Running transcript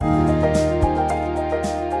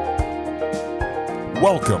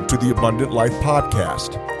Welcome to the Abundant Life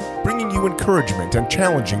Podcast, bringing you encouragement and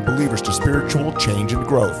challenging believers to spiritual change and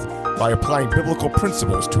growth by applying biblical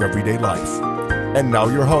principles to everyday life. And now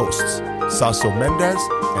your hosts, Saso Mendez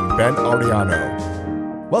and Ben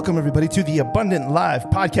Ariano. Welcome, everybody, to the Abundant Life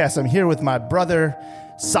Podcast. I'm here with my brother,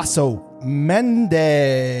 Saso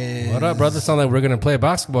Mendez. What up, brother? Sound like we're going to play a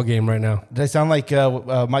basketball game right now. Did I sound like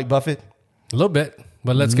Mike Buffett? A little bit,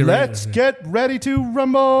 but let's get ready to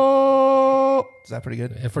rumble. Is that pretty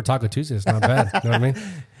good? If for Taco Tuesday, it's not bad. You know what I mean?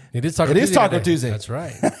 It is Taco Tuesday. That's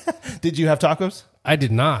right. Did you have tacos? I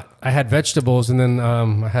did not. I had vegetables, and then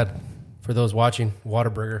I had, for those watching,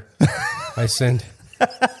 Whataburger. I sent.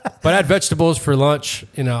 But I had vegetables for lunch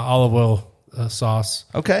in an olive oil sauce.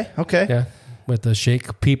 Okay. Yeah, with the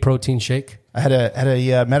shake, pea protein shake. I had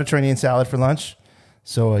a Mediterranean salad for lunch.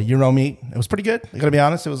 So Euro meat. It was pretty good. I got to be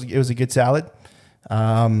honest. It was a good salad.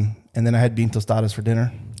 And then I had bean tostadas for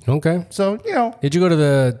dinner. Okay. So, Did you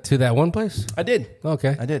go to that one place? I did.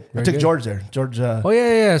 Okay. I did. Very I took good. George there. George. Oh,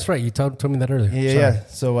 yeah, that's right. You told me that earlier. Yeah.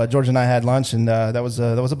 So George and I had lunch, and that was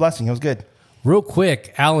a blessing. It was good. Real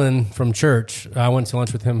quick, Alan from church, I went to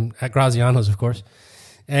lunch with him at Graziano's, of course,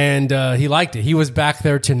 and he liked it. He was back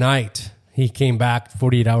there tonight. He came back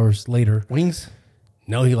 48 hours later. Wings?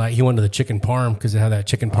 No, he went to the chicken parm because they had that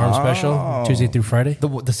chicken parm special Tuesday through Friday. The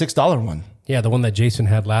 $6 one. Yeah, the one that Jason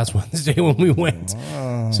had last Wednesday when we went.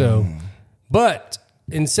 So, but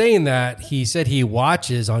in saying that, he said he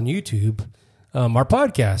watches on YouTube our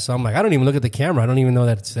podcast. So I'm like, I don't even look at the camera. I don't even know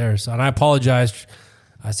that it's there. So, and I apologized.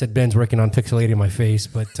 I said Ben's working on pixelating my face,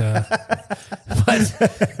 but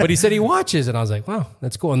he said he watches, and I was like, wow,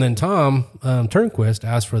 that's cool. And then Tom Turnquist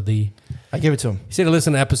asked for I gave it to him. He said to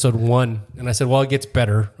listen to episode 1, and I said, well, it gets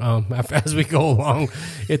better as we go along.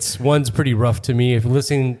 One's pretty rough to me. If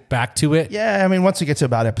listening back to it. Yeah, I mean, once we get to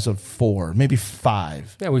about episode 4, maybe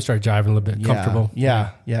 5. Yeah, we start jiving a little bit comfortable.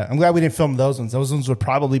 Yeah. I'm glad we didn't film those ones. Those ones would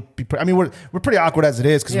probably be, we're pretty awkward as it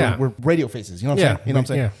is because we're radio faces. You know what I'm saying? You know what I'm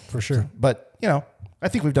saying? Yeah, for sure. But, I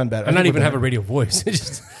think we've done better. I not even have a radio voice. It's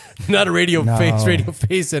just not a radio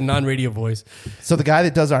face and non-radio voice. So the guy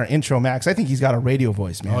that does our intro, Max, I think he's got a radio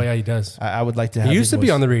voice, man. Oh, yeah, he does. I would like to have He used to be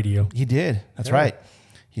on the radio. He did. That's right.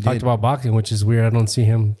 He talked about boxing, which is weird. I don't see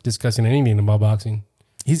him discussing anything about boxing.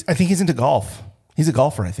 I think he's into golf. He's a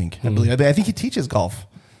golfer, I think. I believe. I think he teaches golf.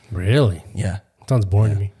 Really? Yeah. Sounds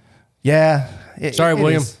boring to me. Yeah. Sorry,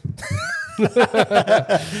 William.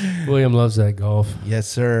 William loves that golf. Yes,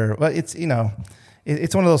 sir. Well, it's,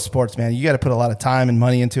 it's one of those sports, man. You got to put a lot of time and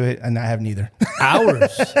money into it, and I have neither.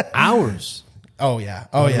 Hours. Oh yeah.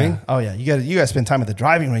 Oh yeah. Oh yeah. You got to spend time at the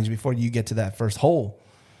driving range before you get to that first hole.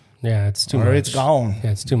 Yeah, it's too much. Or it's gone.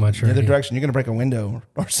 Yeah, it's too much. The other direction, you're gonna break a window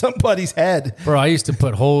or somebody's head. Bro, I used to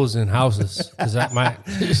put holes in houses because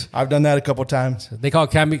I've done that a couple times. They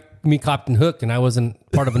called me Captain Hook, and I wasn't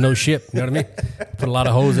part of a no ship. You know what I mean? Put a lot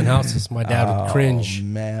of holes in houses. My dad would cringe. Oh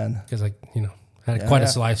man, because had quite a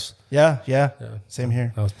slice. Yeah. Same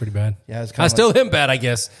here. That was pretty bad. Yeah, I still am bad, I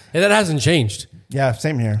guess. And that hasn't changed. Yeah,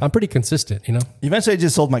 same here. I'm pretty consistent, Eventually, I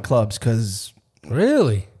just sold my clubs because.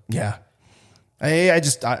 Really? Yeah.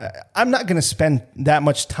 I'm not going to spend that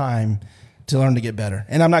much time to learn to get better,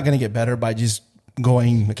 and I'm not going to get better by just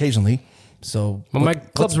going occasionally. So, my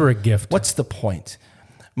clubs were a gift. What's the point?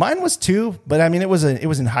 Mine was 2, but I mean, it was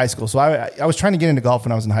in high school. So I was trying to get into golf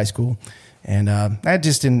when I was in high school, and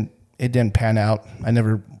it didn't pan out. I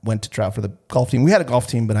never went to try out for the golf team. We had a golf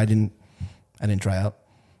team, but I didn't try out.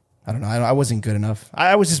 I don't know. I wasn't good enough.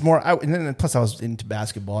 I was just more. And then plus I was into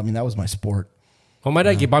basketball. I mean, that was my sport. Well, my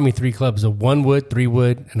dad bought me 3 clubs: a 1-wood,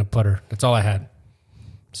 3-wood, and a putter. That's all I had.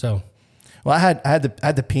 So, well, I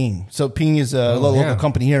had the Ping. So Ping is a local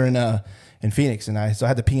company here in Phoenix, and I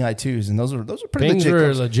had the Ping I2s, and those were pretty Pings legit.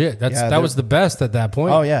 Were legit. That was the best at that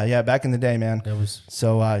point. Oh yeah, back in the day, man. It was.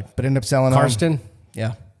 So, but ended up selling Karsten.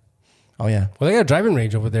 Yeah. Oh yeah. Well, they got a driving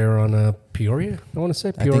range over there on Peoria. I want to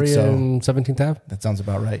say Peoria and 17th Ave. That sounds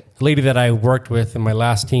about right. The lady that I worked with in my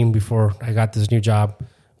last team before I got this new job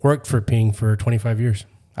worked for Ping for 25 years.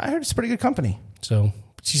 I heard it's a pretty good company. So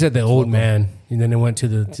she said the old man, and then it went to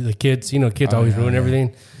the kids. Kids always ruin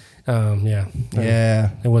everything.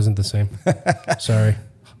 It wasn't the same. Sorry.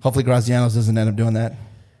 Hopefully Graziano's doesn't end up doing that.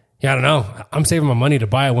 Yeah, I don't know. I'm saving my money to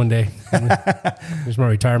buy it one day. Here's my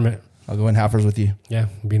retirement. I'll go in halfers with you. Yeah,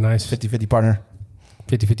 it'd be nice. 50-50 partner.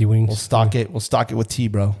 50-50 wings. We'll stock it. We'll stock it with tea,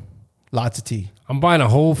 bro. Lots of tea. I'm buying a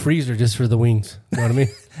whole freezer just for the wings. You know what I mean?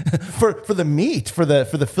 for the meat, for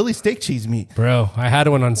the Philly steak cheese meat. Bro, I had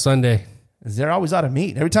one on Sunday. They're always out of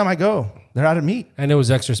meat. Every time I go, they're out of meat. And it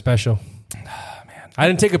was extra special. I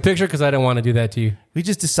didn't take a picture because I didn't want to do that to you. We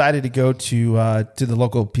just decided to go to the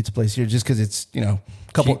local pizza place here just because it's,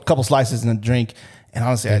 couple slices and a drink. And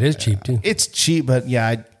honestly, It is cheap too. It's cheap, but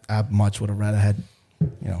yeah, I much would have rather had,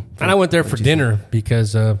 And I went there for dinner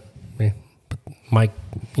because Mike,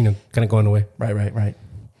 kind of going away. Right.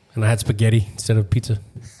 And I had spaghetti instead of pizza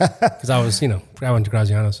because I was, I went to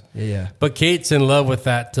Graziano's. Yeah. But Kate's in love with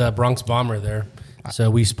that Bronx Bomber there, so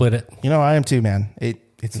we split it. I am too, man.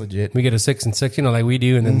 It's legit. We get a 6 and 6, like we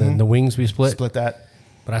do, and then the wings we split. Split that.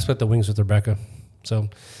 But I split the wings with Rebecca. So,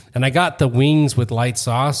 and I got the wings with light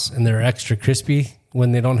sauce, and they're extra crispy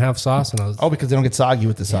when they don't have sauce. And I was because they don't get soggy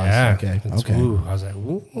with the sauce. Yeah. Okay. Ooh, I was like,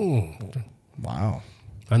 ooh. Wow.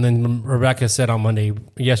 And then Rebecca said on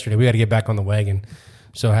yesterday, we got to get back on the wagon.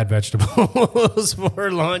 So I had vegetables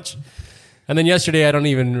for lunch. And then yesterday, I don't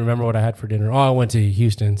even remember what I had for dinner. Oh, I went to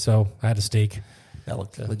Houston, so I had a steak. That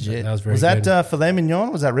looked legit. That was very good. Was that filet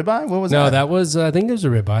mignon? Was that ribeye? What was that? No, that was, I think it was a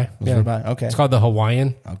ribeye. Ribeye. Okay. It's called the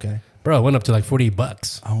Hawaiian. Okay. Bro, it went up to like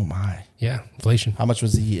 $48. Oh, my. Yeah, inflation. How much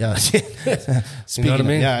was the... You know what I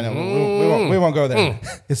mean? Yeah, I know. We won't go there.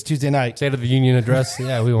 It's Tuesday night. State of the Union address.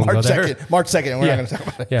 Yeah, we won't go there. March 2nd. We're not going to talk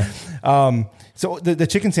about it. Yeah. So the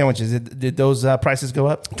chicken sandwiches, did those prices go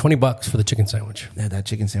up? $20 for the chicken sandwich. Yeah, that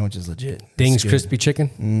chicken sandwich is legit. Ding's crispy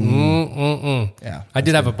chicken. Yeah. I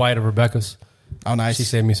did have a bite of Rebecca's. Oh, nice. She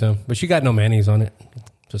saved me some, but she got no mayonnaise on it.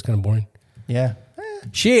 So it's kind of boring. Yeah.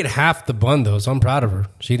 She ate half the bun though, so I'm proud of her.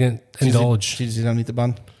 She didn't indulge. She didn't eat the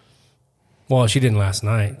bun? Well, she didn't last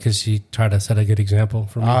night because she tried to set a good example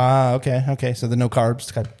for me. Okay. So the no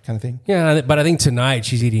carbs kind of thing? Yeah, but I think tonight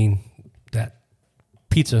she's eating that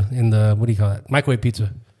pizza in the, what do you call it? Microwave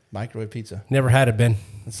pizza. Microwave pizza. Never had it, Ben.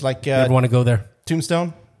 It's like... Never want to go there.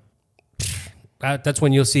 Tombstone? That's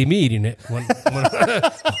when you'll see me eating it when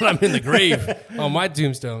I'm in the grave on my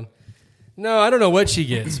tombstone. No, I don't know what she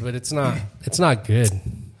gets, but it's not good.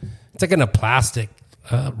 It's like in a plastic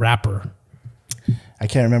wrapper. I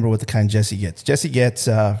can't remember what the kind Jesse gets. Jesse gets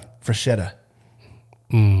bruschetta.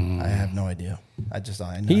 I have no idea. I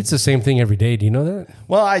know. He eats the same thing every day. Do you know that?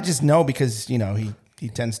 Well, I just know because he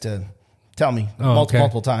tends to tell me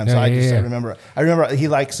multiple times. Yeah, so I remember. I remember he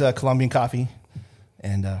likes Colombian coffee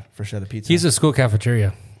and bruschetta pizza. He's a school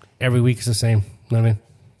cafeteria. Every week is the same. You know what I mean?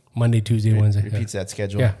 Monday, Tuesday, Wednesday. Repeats that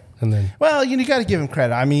schedule. Yeah, and then you got to give him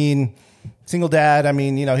credit. I mean, single dad. I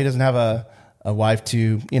mean, he doesn't have a wife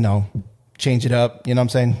to change it up. You know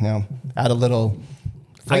what I'm saying? Add a little.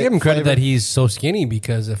 I give him credit that he's so skinny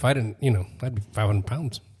because if I didn't, I'd be 500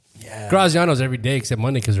 pounds. Yeah. Graziano's every day except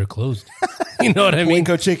Monday because they're closed. You know what I mean?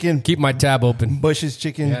 Winco chicken. Keep my tab open. Bush's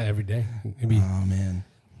chicken. Yeah, every day. Oh, man.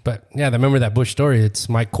 But yeah, I remember that Bush story. It's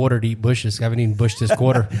my quarter to eat Bushes. I haven't eaten Bush this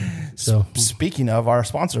quarter. So speaking of our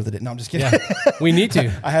sponsor of the day, no, I'm just kidding. Yeah, we need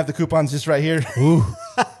to. I have the coupons just right here. Ooh.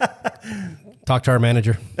 Talk to our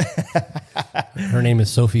manager. Her name is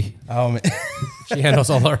Sophie. Oh, man. She handles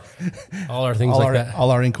all our things that.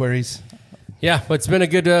 All our inquiries. Yeah, but it's been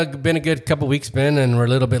a good couple weeks, Ben, and we're a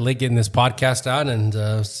little bit late getting this podcast out, and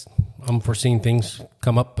I'm foreseeing things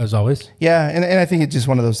come up as always. Yeah, and I think it's just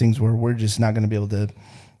one of those things where we're just not going to be able to,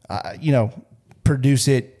 produce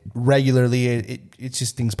it regularly. It's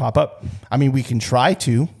just things pop up. I mean, we can try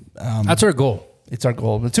to. That's our goal. It's our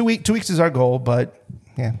goal. But 2 weeks is our goal, but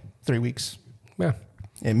 3 weeks. Yeah,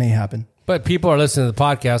 it may happen. But people are listening to the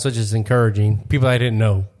podcast, which is encouraging. People I didn't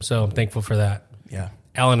know, so I'm thankful for that. Yeah.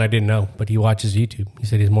 Alan, I didn't know, but he watches YouTube. He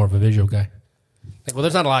said he's more of a visual guy. Well,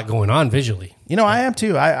 there's not a lot going on visually. I am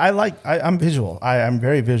too. I'm visual. I'm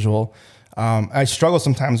very visual. I struggle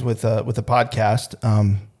sometimes with a podcast.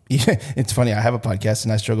 It's funny. I have a podcast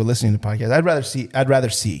and I struggle listening to podcasts. I'd rather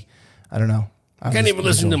see. I don't know. I can't even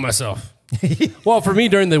listen to myself. Well, for me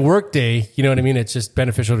during the workday, you know what I mean? It's just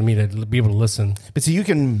beneficial to me to be able to listen. But see, you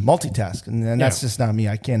can multitask, and that's just not me.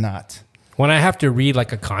 I cannot. When I have to read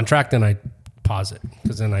like a contract, then I pause it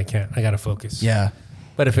because then I can't. I got to focus. Yeah.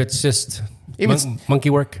 But if it's just monkey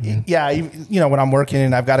work. Yeah. When I'm working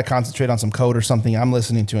and I've got to concentrate on some code or something, I'm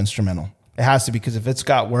listening to instrumental. It has to, because if it's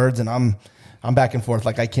got words and I'm back and forth,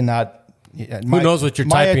 like I cannot. Who knows what you're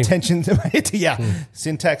my typing? Attention to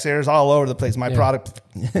syntax errors all over the place. My product,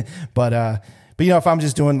 but if I'm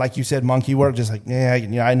just doing, like you said, monkey work, just like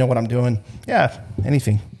I know what I'm doing. Yeah,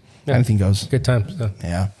 anything goes. Good times.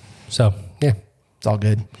 Yeah. So yeah, it's all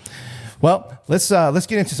good. Well, let's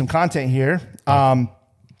get into some content here.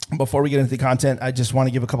 Before we get into the content, I just want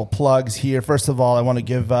to give a couple plugs here. First of all, I want to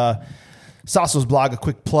give Saso's blog a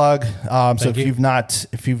quick plug. So if you've not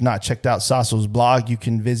checked out Saso's blog, you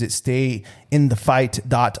can visit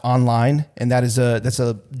stayinthefight.online, and that's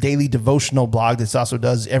a daily devotional blog that Saso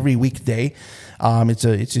does every weekday.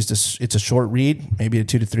 It's a short read, maybe a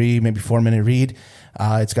 2 to 3, maybe 4 minute read.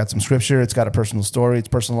 It's got some scripture. It's got a personal story. It's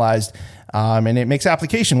personalized, and it makes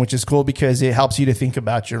application, which is cool because it helps you to think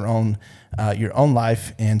about your own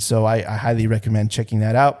life. And so I highly recommend checking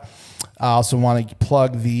that out. I also want to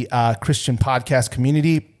plug the Christian podcast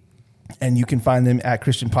community. And you can find them at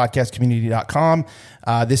christianpodcastcommunity.com.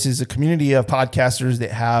 This is a community of podcasters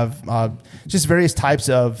that have just various types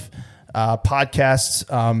of podcasts.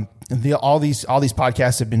 All these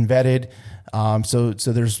podcasts have been vetted. So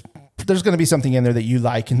there's going to be something in there that you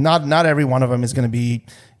like, and not every one of them is going to be,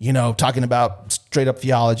 talking about straight up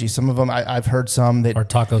theology. Some of them I've heard some that Or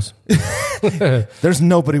tacos. there's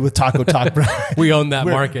nobody with taco talk, bro. We own that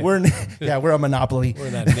market. We're a monopoly. We're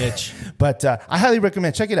in that niche. But I highly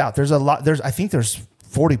recommend, check it out. There's a lot. I think there's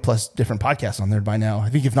 40 plus different podcasts on there by now. I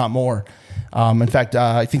think if not more. In fact,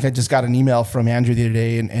 I think I just got an email from Andrew the other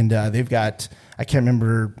day, and they've got, I can't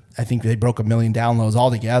remember, I think they broke 1 million downloads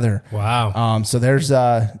altogether. Wow. So there's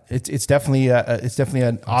it's definitely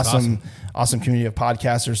an awesome community of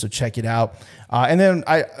podcasters. So check it out. And then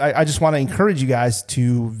I just want to encourage you guys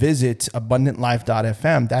to visit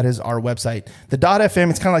abundantlife.fm. That is our website. The .fm,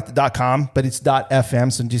 it's kind of like the .com, but it's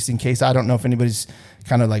 .fm. So just in case, I don't know if anybody's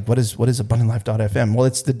kind of like, what is abundantlife.fm? Well,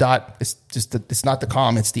 it's it's not the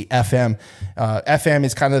com, it's the FM. FM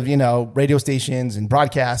is kind of, radio stations and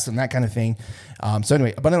broadcasts and that kind of thing. So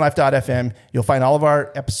anyway, abundantlife.fm, you'll find all of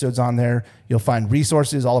our episodes on there. You'll find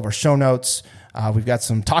resources, all of our show notes. We've got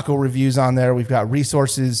some taco reviews on there. We've got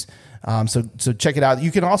resources. So check it out. You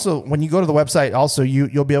can also, when you go to the website, also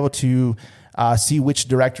you'll be able to see which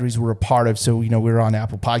directories we're a part of. So, we're on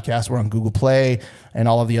Apple Podcasts, we're on Google Play, and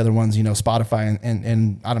all of the other ones, Spotify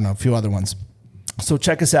and I don't know, a few other ones. So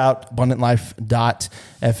check us out,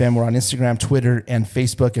 abundantlife.fm. We're on Instagram, Twitter, and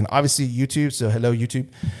Facebook, and obviously YouTube. So hello, YouTube.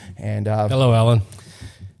 And hello, Alan.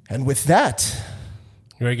 And with that,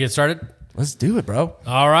 You ready to get started? let's do it, bro.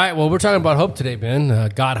 All right. Well, we're talking about hope today, Ben.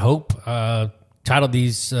 God hope. Titled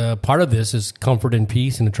these part of this is Comfort and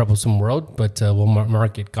Peace in a Troublesome World, but we'll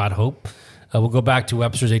mark it God hope. We'll go back to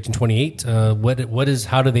Websters 1828.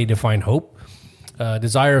 How do they define hope?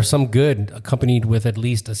 Desire of some good accompanied with at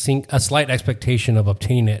least a slight expectation of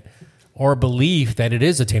obtaining it, or belief that it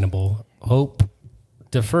is attainable. Hope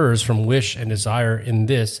differs from wish and desire in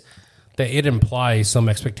this, that it implies some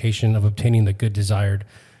expectation of obtaining the good desired,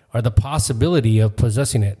 or the possibility of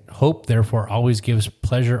possessing it. Hope, therefore, always gives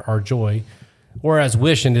pleasure or joy, whereas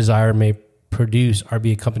wish and desire may produce or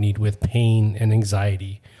be accompanied with pain and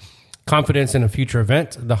anxiety. Confidence in a future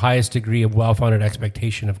event, the highest degree of well-founded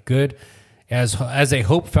expectation of good, as a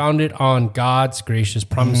hope founded on God's gracious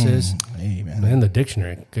promises. Amen. In the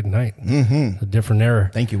dictionary, good night. A different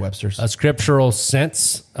error. Thank you, Websters. A scriptural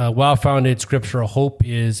sense, well-founded scriptural hope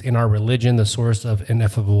is in our religion the source of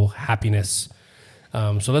ineffable happiness.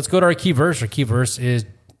 So let's go to our key verse. Our key verse is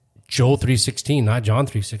Joel 3:16, not John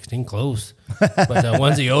 3:16, close. But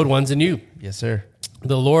one's a yod, one's a new. Yes, sir.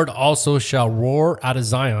 The Lord also shall roar out of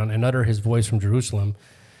Zion and utter his voice from Jerusalem,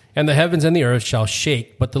 and the heavens and the earth shall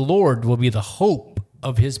shake, but the Lord will be the hope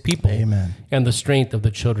of his people. Amen. And the strength of the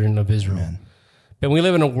children of Israel. Amen. And we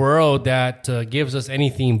live in a world that gives us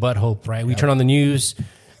anything but hope, right? We turn on the news.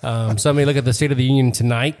 Some may look at the State of the Union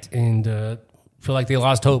tonight and feel like they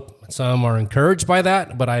lost hope. Some are encouraged by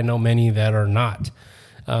that, but I know many that are not.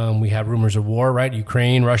 We have rumors of war, right?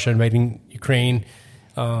 Russia invading Ukraine.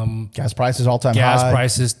 Gas prices all-time high. Gas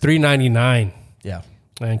prices, $3.99. Yeah.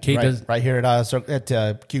 And Kate does right here at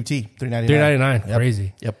QT, $3.99. $3.99. Yep.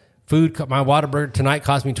 Crazy. Yep. Food, my Whataburger tonight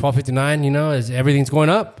cost me $12.59. As everything's going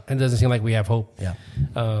up, it doesn't seem like we have hope. Yeah.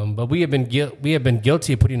 But we have been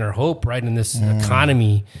guilty of putting our hope right in this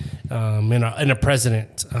economy, in a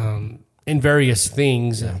president, in various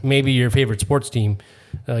things. Yeah. Maybe your favorite sports team,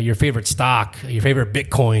 your favorite stock, your favorite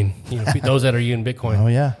Bitcoin. Those that are in Bitcoin. Oh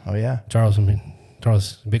yeah. Charles,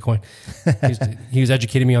 Bitcoin. He was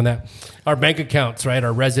educating me on that. Our bank accounts, right?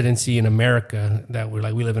 Our residency in America, that we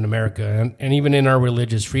live in America, and even in our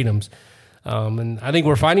religious freedoms. And I think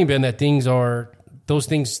we're finding, Ben, that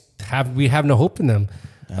we have no hope in them.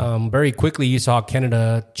 Yeah. Very quickly, you saw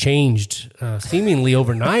Canada changed seemingly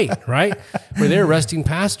overnight, right? Where they're arresting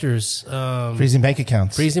pastors. Freezing bank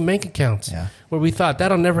accounts. Yeah. Where we thought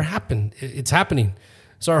that'll never happen. It's happening.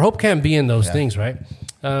 So our hope can't be in those things, right?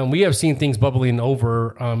 We have seen things bubbling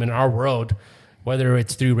over in our world, whether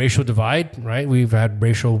it's through racial divide, right? We've had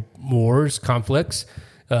racial wars, conflicts,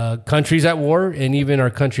 countries at war, and even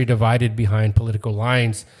our country divided behind political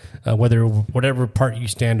lines, whatever part you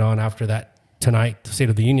stand on after that tonight, the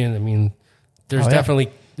State of the Union. I mean, there's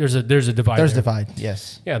definitely there's a divide. There's there. divide,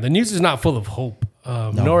 yes. Yeah, the news is not full of hope,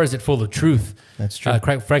 nor is it full of truth. That's true.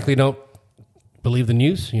 Frankly, believe the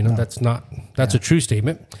news. That's a true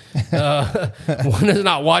statement. One does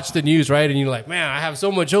not watch the news, right? And you're like, man, I have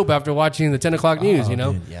so much hope after watching the 10 o'clock news,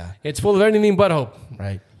 Dude, yeah. It's full of anything but hope.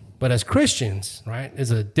 Right. But as Christians, right,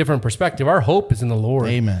 is a different perspective. Our hope is in the Lord.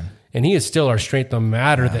 Amen. And he is still our strength, no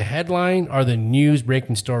matter the headline or the news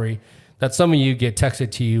breaking story that some of you get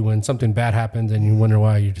texted to you when something bad happens and you wonder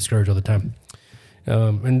why you're discouraged all the time.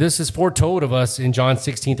 And this is foretold of us in John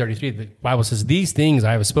 16:33. The Bible says, these things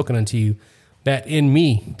I have spoken unto you, that in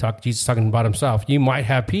me, Jesus talking about himself, you might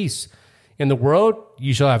have peace. In the world,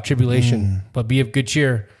 you shall have tribulation, but be of good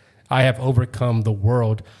cheer. I have overcome the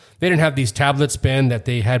world. They didn't have these tablets, Ben, that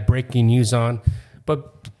they had breaking news on,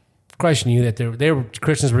 but Christ knew that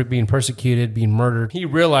Christians were being persecuted, being murdered. He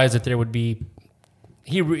realized that there would be,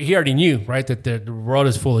 he already knew, right, that the world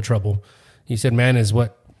is full of trouble. He said, man is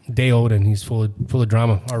what? Day old, and he's full of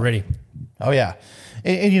drama already. Oh yeah.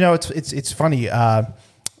 And it's funny.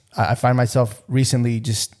 I find myself recently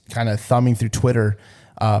just kind of thumbing through Twitter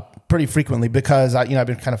pretty frequently because I've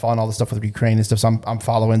been kind of following all the stuff with Ukraine and stuff. So I'm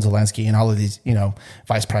following Zelensky and all of these,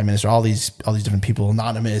 Vice Prime Minister, all these different people,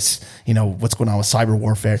 anonymous, what's going on with cyber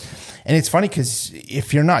warfare. And it's funny because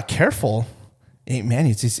if you're not careful, man,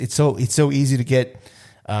 it's so easy to get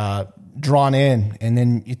drawn in, and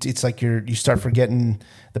then it's like you start forgetting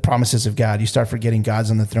the promises of God. You start forgetting God's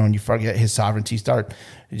on the throne. You forget His sovereignty. You start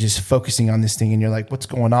just focusing on this thing, and you're like, "What's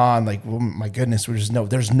going on?" Like, oh my goodness,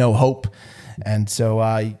 there's no hope. And so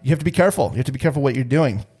you have to be careful. You have to be careful what you're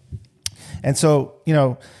doing. And so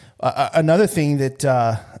another thing that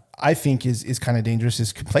I think is kind of dangerous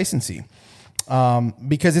is complacency,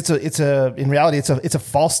 because in reality it's a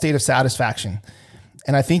false state of satisfaction.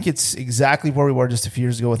 And I think it's exactly where we were just a few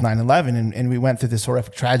years ago with 9/11, and we went through this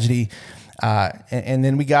horrific tragedy, and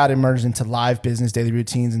then we got immersed into live business, daily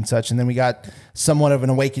routines and such, and then we got somewhat of an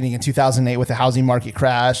awakening in 2008 with the housing market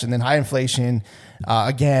crash, and then high inflation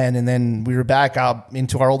again, and then we were back out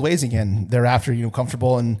into our old ways again thereafter,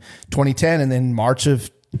 comfortable in 2010, and then March of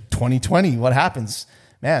 2020, what happens?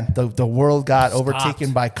 Man, the world got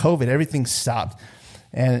overtaken by COVID. Everything stopped,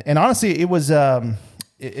 and honestly, it was.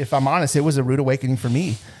 If I'm honest, it was a rude awakening for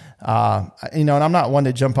me. And I'm not one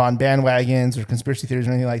to jump on bandwagons or conspiracy theories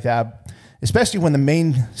or anything like that, especially when the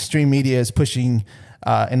mainstream media is pushing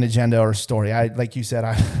an agenda or a story. Like you said,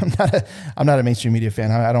 I'm not a mainstream media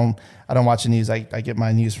fan. I don't watch the news. I get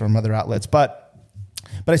my news from other outlets, but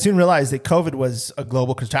I soon realized that COVID was a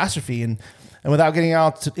global catastrophe, and without getting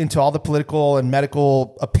out into all the political and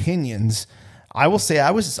medical opinions, I will say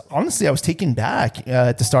I was taken back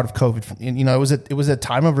at the start of COVID. It was a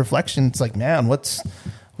time of reflection. It's like, man, what's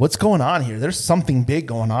going on here? There's something big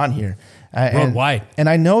going on here. Worldwide. And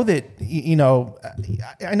I know that,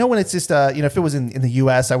 I know when it's just, if it was in the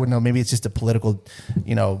U.S., I would know maybe it's just a political,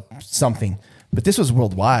 something. But this was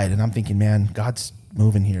worldwide. And I'm thinking, man, God's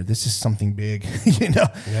moving here. This is something big,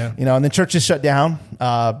 Yeah. And the churches shut down.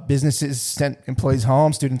 Businesses sent employees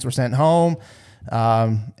home. Students were sent home.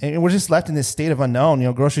 And we're just left in this state of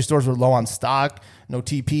unknown. Grocery stores were low on stock, no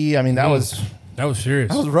TP. I mean, that was serious.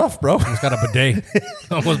 That was rough, bro. I just got a bidet.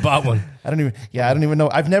 Almost bought one. I don't even know.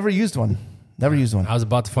 I've never used one. Never used one. I was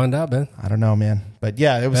about to find out, Ben. I don't know, man. But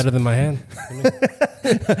yeah, it was better than my hand.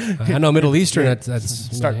 I know Middle Eastern.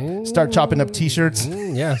 That's start chopping up T-shirts.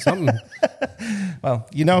 Yeah, something. Well,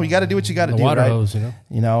 you got to do what you got to do, water right? hose,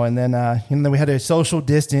 And then we had to social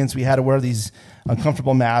distance. We had to wear these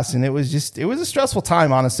uncomfortable masks, and it was a stressful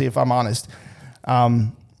time, honestly, if I'm honest.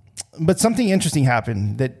 But something interesting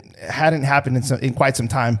happened that hadn't happened in quite some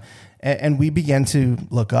time. And we began to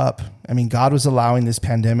look up. I mean, God was allowing this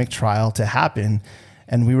pandemic trial to happen,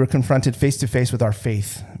 and we were confronted face to face with our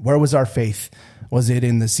faith. Where was our faith? Was it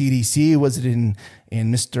in the CDC? Was it in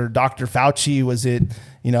Mr. Dr. Fauci? Was it,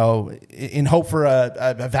 in hope for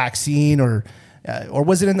a vaccine, or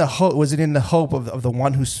was it in the hope? Was it in the hope of the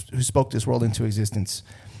one who spoke this world into existence?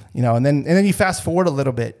 And then you fast forward a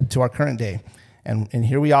little bit to our current day. And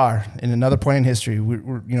here we are in another point in history.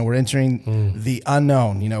 We're entering the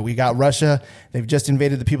unknown. We got Russia. They've just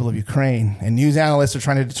invaded the people of Ukraine, and news analysts are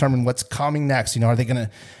trying to determine what's coming next. Are they going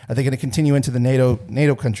to continue into the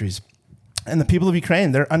NATO countries? And the people of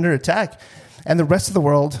Ukraine, they're under attack, and the rest of the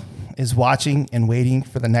world is watching and waiting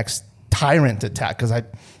for the next tyrant attack. Because I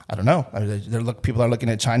don't know. People are looking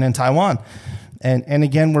at China and Taiwan, and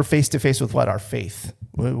again, we're face to face with what? Our faith.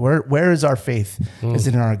 Where is our faith? Is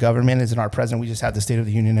it in our government? Is it in our president? We just had the State of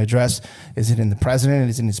the Union address. Is it in the president?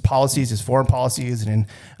 Is it in his policies, his foreign policy? Is it in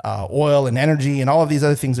oil and energy and all of these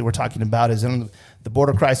other things that we're talking about? Is it in the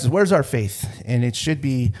border crisis? Where's our faith? And it should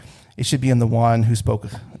be in the one who spoke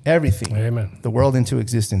everything, Amen, the world into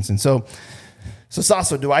existence. And so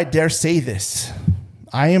Saso, do I dare say this?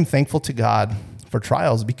 I am thankful to God for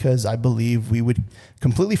trials, because I believe we would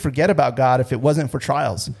completely forget about God if it wasn't for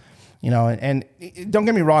trials. And don't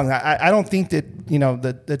get me wrong, I don't think that,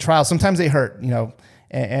 the trials, sometimes they hurt,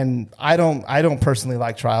 and I don't personally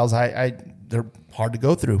like trials. They're hard to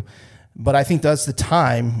go through. But I think that's the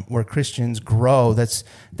time where Christians grow. That's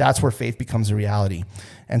where faith becomes a reality.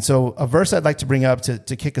 And so a verse I'd like to bring up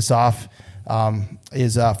to kick us off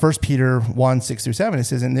is 1 Peter 1, 6 through 7. It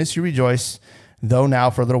says, "In this you rejoice, though now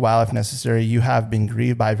for a little while, if necessary, you have been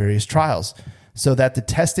grieved by various trials, so that the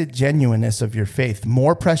tested genuineness of your faith,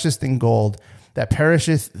 more precious than gold, that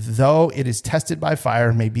perisheth, though it is tested by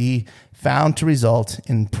fire, may be found to result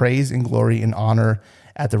in praise and glory and honor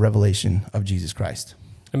at the revelation of Jesus Christ."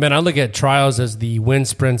 And man, I look at trials as the wind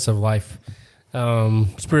sprints of life,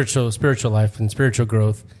 spiritual life and spiritual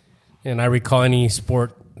growth. And I recall any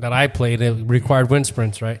sport that I played, it required wind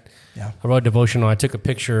sprints, right? Yeah. I wrote a devotional. I took a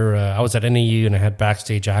picture. I was at NAU and I had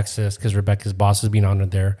backstage access because Rebecca's boss was being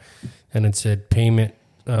honored there. And it said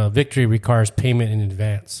victory requires payment in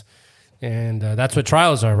advance. And that's what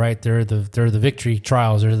trials are, right? They're the victory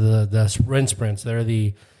trials. They're the wind sprints. They're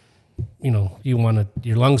the,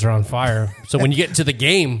 your lungs are on fire. So when you get to the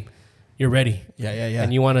game, you're ready. Yeah.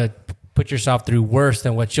 And you want to put yourself through worse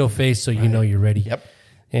than what you'll face, so you know you're ready. Yep.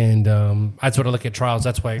 And that's what I look at trials.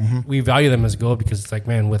 That's why we value them as gold, because it's like,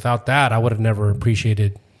 man, without that, I would have never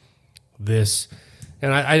appreciated this.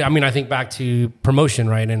 And I think back to promotion,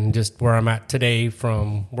 right? And just where I'm at today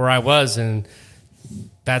from where I was in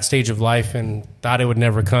that stage of life and thought it would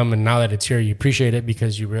never come. And now that it's here, you appreciate it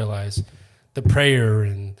because you realize the prayer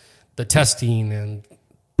and the testing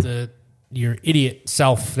and your idiot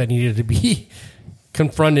self that needed to be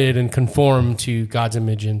confronted and conformed to God's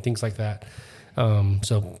image and things like that.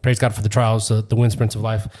 So praise God for the trials, the wind sprints of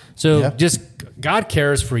life. So just God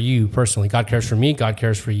cares for you personally. God cares for me. God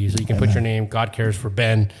cares for you. So you can put your name. God cares for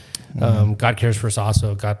Ben. God cares for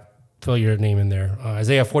Saso. God, fill your name in there.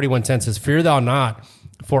 Isaiah 41:10 says, "Fear thou not,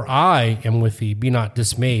 for I am with thee. Be not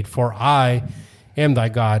dismayed, for I am thy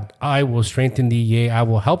God. I will strengthen thee. Yea, I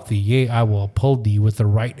will help thee. Yea, I will uphold thee with the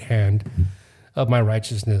right hand of my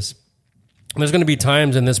righteousness." And there's going to be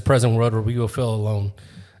times in this present world where we will feel alone.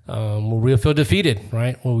 Where we'll feel defeated,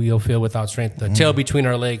 right? Where we'll feel without strength, the tail between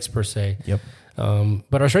our legs, per se. Yep.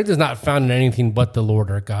 But our strength is not found in anything but the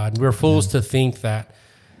Lord our God. We're fools to think that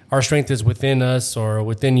our strength is within us or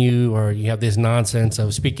within you, or you have this nonsense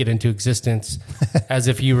of speak it into existence as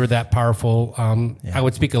if you were that powerful. I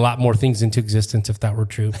would speak a lot more things into existence if that were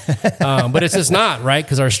true. But it's just not, right?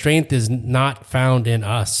 Because our strength is not found in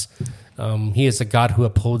us. He is the God who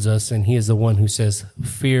upholds us, and he is the one who says,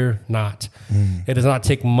 "Fear not." It does not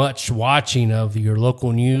take much watching of your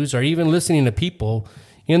local news or even listening to people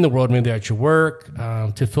in the world, maybe at your work,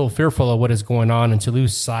 to feel fearful of what is going on and to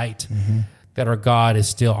lose sight that our God is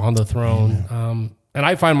still on the throne. And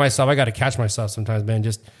I find myself, I got to catch myself sometimes, man,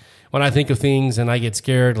 just when I think of things and I get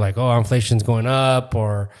scared, like, oh, inflation's going up,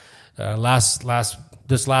 or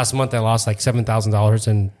this last month I lost like $7,000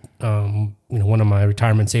 in one of my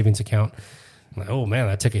retirement savings account. I'm like, oh man,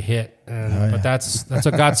 that took a hit. But that's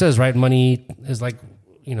what God says, right? Money is like,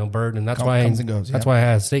 bird, and that's why that's why I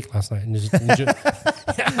had a steak last night. And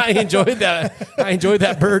I enjoyed that. I enjoyed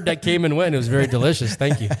that bird that came and went. It was very delicious.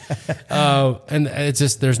 Thank you. And it's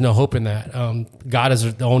just, there's no hope in that. God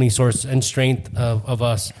is the only source and strength of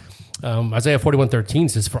us. Isaiah 41:13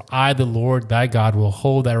 says, "For I, the Lord thy God, will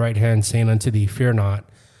hold thy right hand, saying unto thee, Fear not,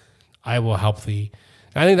 I will help thee."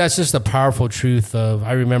 I think that's just a powerful truth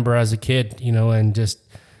I remember as a kid, and just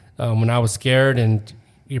when I was scared and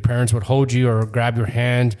your parents would hold you or grab your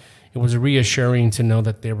hand, it was reassuring to know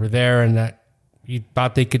that they were there and that you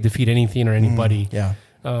thought they could defeat anything or anybody.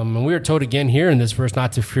 And we are told again here in this verse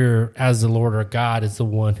not to fear, as the Lord our God is the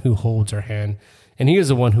one who holds our hand, and he is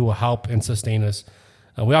the one who will help and sustain us.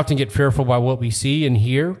 We often get fearful by what we see and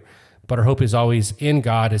hear, but our hope is always in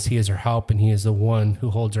God, as he is our help and he is the one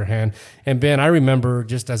who holds our hand. And Ben, I remember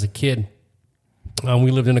just as a kid,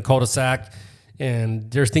 we lived in a cul-de-sac,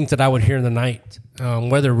 and there's things that I would hear in the night,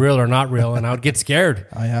 whether real or not real, and I would get scared.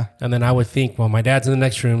 And then I would think, well, my dad's in the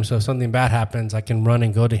next room, so if something bad happens, I can run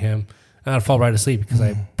and go to him. And I'd fall right asleep because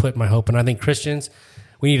I put my hope. And I think Christians,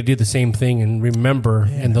 we need to do the same thing and remember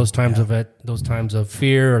in those times those times of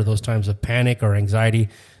fear or those times of panic or anxiety,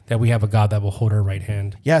 that we have a God that will hold our right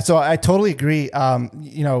hand. Yeah, so I totally agree.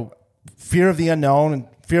 Fear of the unknown and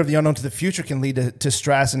fear of the unknown to the future can lead to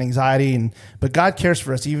stress and anxiety, but God cares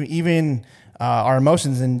for us, even our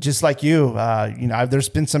emotions. And just like you, there's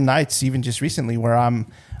been some nights, even just recently, where I'm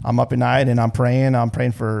up at night and I'm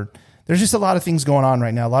praying for. There's just a lot of things going on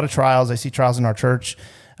right now, a lot of trials. I see trials in our church,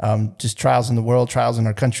 just trials in the world, trials in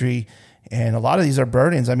our country. And a lot of these are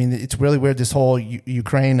burdens. I mean, it's really weird, this whole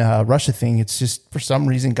Ukraine, Russia thing. It's just, for some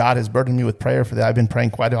reason, God has burdened me with prayer for that. I've been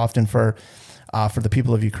praying quite often for the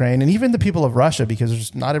people of Ukraine and even the people of Russia,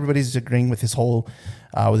 because not everybody's agreeing with this whole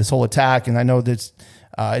attack. And I know that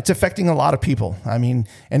it's affecting a lot of people. I mean,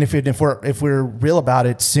 and if we're real about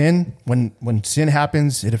it, sin, when sin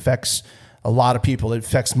happens, it affects a lot of people. It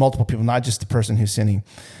affects multiple people, not just the person who's sinning.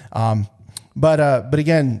 But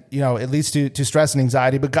again, it leads to stress and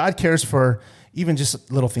anxiety, but God cares for even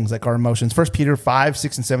just little things like our emotions. 1 Peter 5,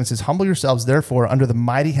 6, and 7 says, humble yourselves, therefore, under the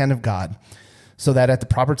mighty hand of God, so that at the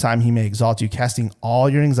proper time he may exalt you, casting all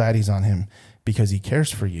your anxieties on him, because he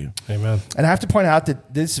cares for you. Amen. And I have to point out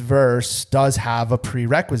that this verse does have a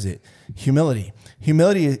prerequisite: humility.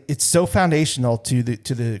 Humility, it's so foundational to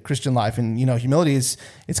the Christian life. And, humility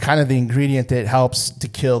it's kind of the ingredient that helps to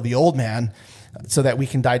kill the old man so that we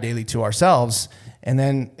can die daily to ourselves. And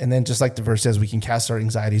then just like the verse says, we can cast our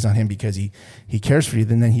anxieties on him because he cares for you,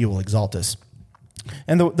 then he will exalt us.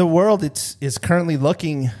 And the world is currently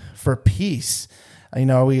looking for peace. I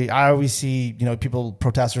always see, people,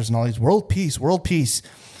 protesters and all these, world peace.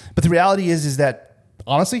 But the reality is that,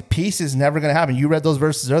 honestly, peace is never going to happen. You read those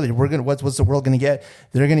verses earlier. What's the world going to get?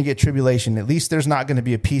 They're going to get tribulation. At least there's not going to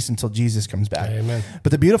be a peace until Jesus comes back. Amen.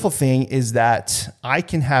 But the beautiful thing is that I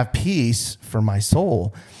can have peace for my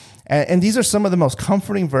soul. And these are some of the most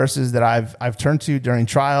comforting verses that I've turned to during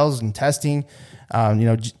trials and testing.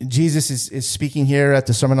 Jesus is speaking here at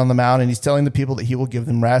the Sermon on the Mount, and he's telling the people that he will give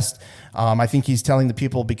them rest. I think he's telling the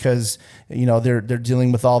people because, they're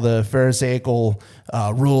dealing with all the Pharisaical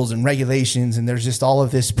rules and regulations, and there's just all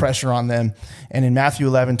of this pressure on them. And in Matthew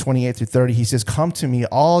 11, 28 through 30, he says, come to me,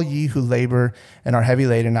 all ye who labor and are heavy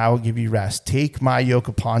laden, and I will give you rest. Take my yoke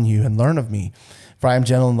upon you and learn of me, for I am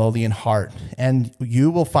gentle and lowly in heart, and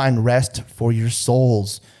you will find rest for your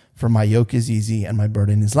souls. For my yoke is easy and my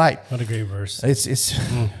burden is light. What a great verse. It's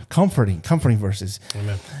comforting verses.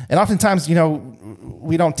 Amen. And oftentimes,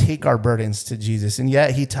 we don't take our burdens to Jesus, and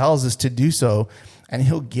yet he tells us to do so, and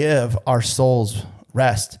he'll give our souls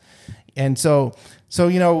rest. And so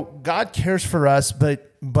God cares for us,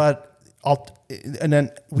 but and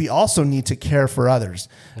then we also need to care for others.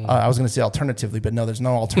 I was going to say alternatively, but no, there's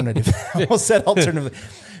no alternative. I almost said alternatively.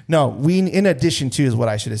 No, in addition to is what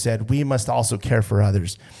I should have said. We must also care for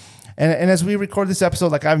others. And as we record this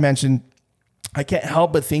episode, like I've mentioned, I can't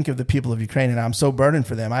help but think of the people of Ukraine, and I'm so burdened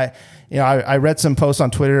for them. I read some posts on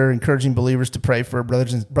Twitter encouraging believers to pray for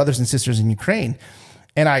brothers and sisters in Ukraine.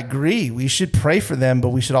 And I agree, we should pray for them, but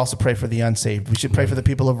we should also pray for the unsaved. We should pray for the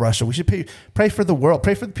people of Russia. We should pray for the world,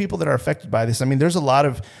 pray for the people that are affected by this. I mean, there's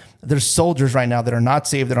soldiers right now that are not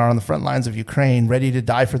saved, that are on the front lines of Ukraine, ready to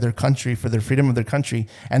die for their country, for their freedom of their country,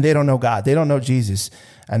 and they don't know God. They don't know Jesus,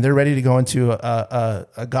 and they're ready to go into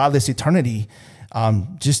a godless eternity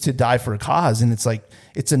just to die for a cause. And it's like,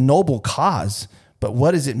 it's a noble cause, but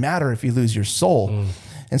what does it matter if you lose your soul?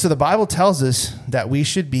 And so the Bible tells us that we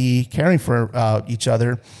should be caring for each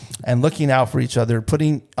other and looking out for each other,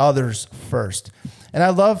 putting others first. And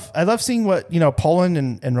I love seeing what Poland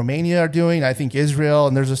and Romania are doing. I think Israel,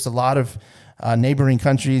 and there's just a lot of neighboring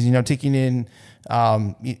countries, taking in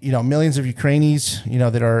millions of Ukrainians,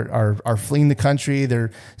 that are fleeing the country.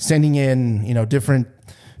 They're sending in different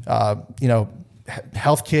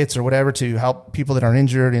health kits or whatever to help people that are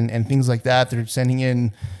injured and things like that. They're sending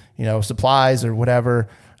in supplies or whatever.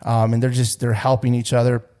 And they're helping each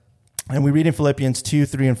other. And we read in Philippians 2,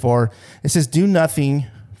 3, and 4, it says, do nothing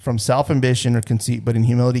from self-ambition or conceit, but in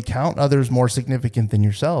humility count others more significant than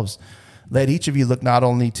yourselves. Let each of you look not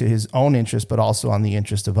only to his own interest, but also on the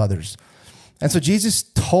interest of others. And so Jesus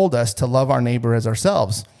told us to love our neighbor as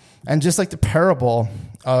ourselves. And just like the parable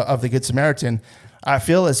of the Good Samaritan, I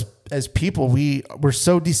feel as people, we're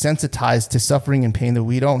so desensitized to suffering and pain that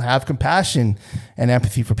we don't have compassion and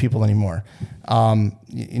empathy for people anymore. And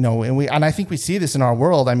I think we see this in our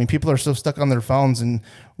world. I mean, people are so stuck on their phones and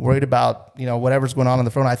worried about, whatever's going on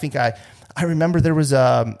the phone. I think I remember there was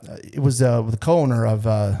the co-owner of,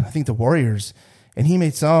 I think the Warriors, and he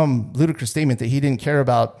made some ludicrous statement that he didn't care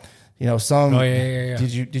about, some. Oh, yeah.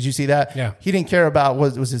 Did you see that? Yeah. He didn't care about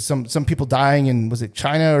was it some people dying in, was it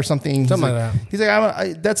China or something? Something like that. He's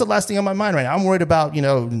like, that's the last thing on my mind right now. I'm worried about, I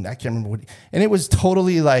can't remember what. And it was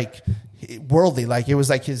totally like worldly, like it was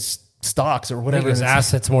like his stocks or whatever. His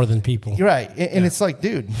assets more than people. You're right. And it's like,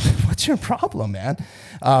 dude, what's your problem, man?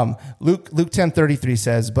 Luke 10:33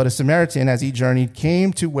 says, but a Samaritan, as he journeyed,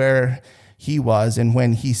 came to where he was, and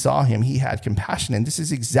when he saw him, he had compassion. And this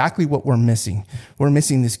is exactly what we're missing. We're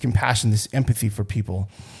missing this compassion, this empathy for people.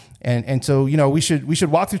 And so, we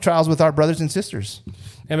should walk through trials with our brothers and sisters.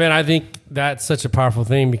 And man, I think that's such a powerful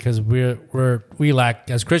thing because we lack,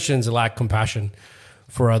 as Christians, lack compassion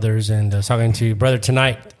for others. And talking to brother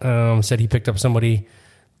tonight, said he picked up somebody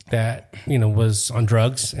that, was on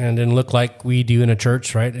drugs and didn't look like we do in a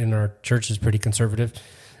church, right? And our church is pretty conservative.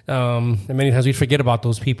 And many times we forget about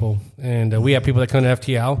those people. And we have people that come to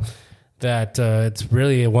FTL that it's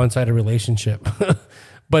really a one-sided relationship,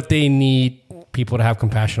 but they need people to have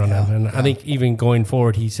compassion on them. And I think even going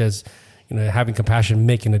forward, he says, having compassion,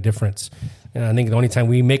 making a difference. And I think the only time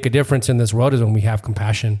we make a difference in this world is when we have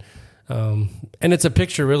compassion. And it's a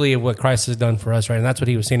picture really of what Christ has done for us, right? And that's what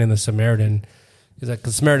he was saying in the Samaritan. Is that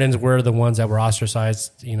the Samaritans were the ones that were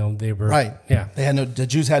ostracized? They were right. Yeah, the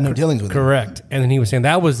Jews had no dealings with them. Correct. And then he was saying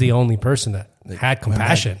that was the only person that had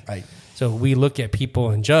compassion. Right. So we look at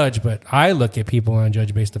people and judge, but I look at people and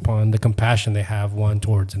judge based upon the compassion they have one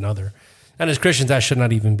towards another. And as Christians, that should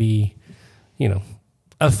not even be,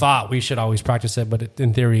 a thought. We should always practice it, but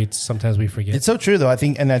in theory, sometimes we forget. It's so true, though. I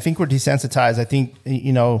think we're desensitized. I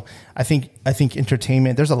think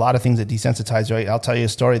entertainment. There's a lot of things that desensitize. Right? I'll tell you a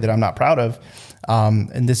story that I'm not proud of,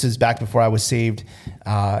 and this is back before I was saved,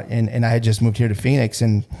 and I had just moved here to Phoenix,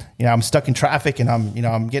 and I'm stuck in traffic, and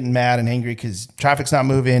I'm getting mad and angry because traffic's not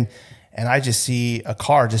moving, and I just see a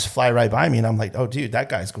car just fly right by me, and I'm like, oh, dude, that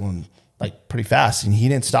guy's going like pretty fast, and he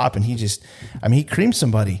didn't stop, and he creamed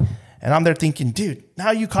somebody. And I'm there thinking, dude, now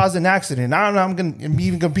you caused an accident. Now I'm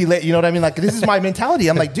even gonna be late. You know what I mean? Like, this is my mentality.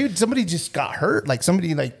 I'm like, dude, somebody just got hurt. Like,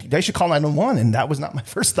 somebody, like, they should call 911. And that was not my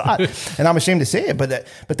first thought. And I'm ashamed to say it, but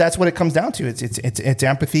that's what it comes down to. It's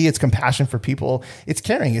empathy. It's compassion for people. It's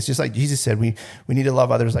caring. It's just like Jesus said, we need to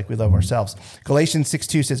love others like we love ourselves. Galatians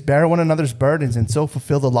 6:2 says, bear one another's burdens and so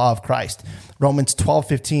fulfill the law of Christ. Romans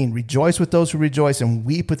 12:15, rejoice with those who rejoice and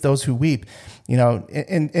weep with those who weep.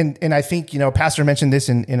 And I think, Pastor mentioned this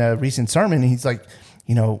in a recent sermon. And he's like,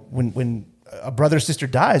 when a brother or sister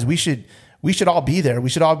dies, we should all be there. We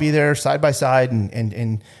should all be there side by side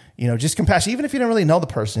and just compassion, even if you don't really know the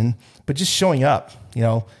person, but just showing up,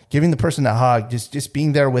 giving the person a hug, just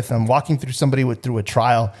being there with them, walking through through a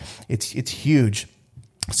trial. It's huge.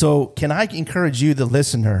 So can I encourage you, the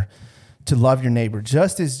listener, to love your neighbor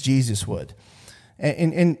just as Jesus would?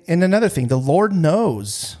 And another thing, the Lord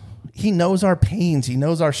knows. He knows our pains. He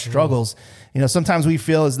knows our struggles. Sometimes we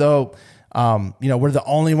feel as though, we're the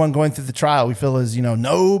only one going through the trial. We feel as,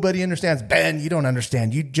 nobody understands. Ben, you don't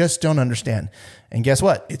understand. You just don't understand. And guess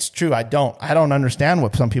what? It's true. I don't understand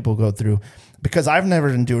what some people go through because I've never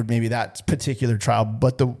endured maybe that particular trial.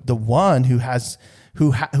 But the one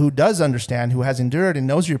who does understand, who has endured and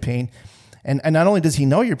knows your pain, and not only does he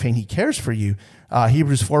know your pain, he cares for you.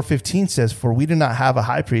 Hebrews 4:15 says, for we do not have a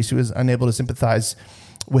high priest who is unable to sympathize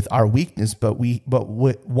with our weakness, but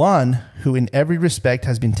with one who in every respect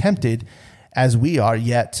has been tempted as we are,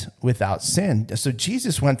 yet without sin. So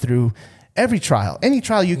Jesus went through every trial, any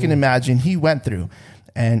trial you can imagine, he went through,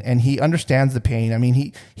 and he understands the pain. I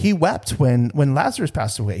mean, he wept when Lazarus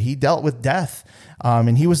passed away. He dealt with death,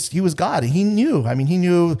 and he was God. He knew. He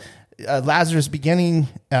knew Lazarus' beginning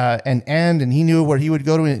and end, and he knew where he would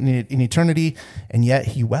go to in eternity, and yet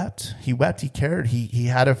he wept. He wept. He cared.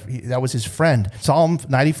 That was his friend. Psalm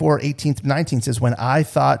 94:18-19 says, when I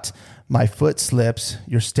thought my foot slips,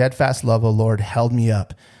 your steadfast love, O Lord, held me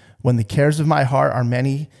up. When the cares of my heart are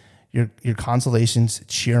many, your consolations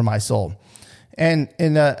cheer my soul. And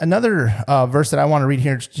in another verse that I want to read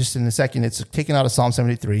here just in a second, it's taken out of Psalm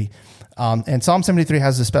 73. And Psalm 73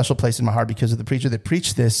 has a special place in my heart because of the preacher that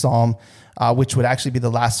preached this psalm, which would actually be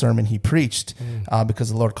the last sermon he preached because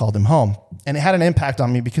the Lord called him home. And it had an impact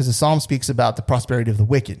on me because the psalm speaks about the prosperity of the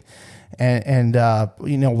wicked. And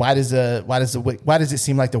why does it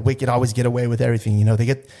seem like the wicked always get away with everything? They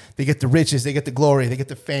get the riches, they get the glory, they get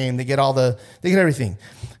the fame, they get everything.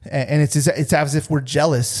 And it's as if we're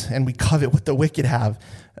jealous and we covet what the wicked have.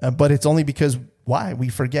 But it's only because why? We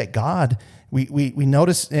forget God. We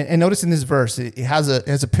notice in this verse, it has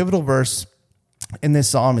a pivotal verse in this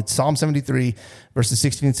psalm. It's Psalm 73 verses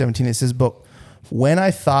 16 and 17. It says, but when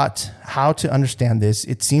I thought how to understand this,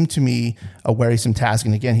 it seemed to me a wearisome task.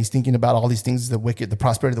 And again, he's thinking about all these things, the wicked, the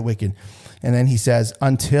prosperity of the wicked. And then he says,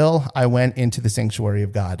 until I went into the sanctuary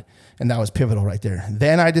of God. And that was pivotal right there.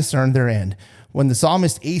 Then I discerned their end. When the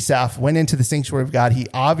psalmist Asaph went into the sanctuary of God, he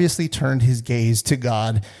obviously turned his gaze to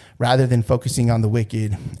God rather than focusing on the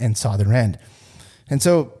wicked and saw their end. And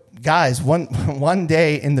so, guys, one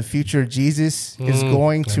day in the future, Jesus is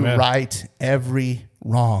going to right every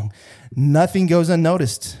wrong. Nothing goes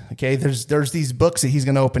unnoticed. Okay, there's these books that he's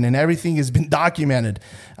going to open, and everything has been documented.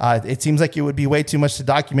 It seems like it would be way too much to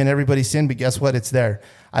document everybody's sin, but guess what? It's there.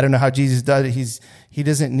 I don't know how Jesus does it. He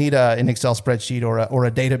doesn't need an Excel spreadsheet or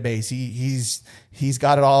a database. He's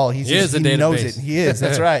got it all. He knows it. He is.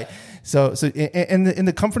 That's right. So in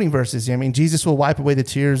the comforting verses, I mean, Jesus will wipe away the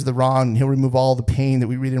tears of the wrong, and he'll remove all the pain that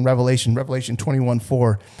we read in Revelation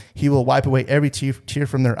 21:4. He will wipe away every tear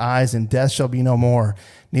from their eyes, and death shall be no more.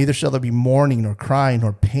 Neither shall there be mourning nor crying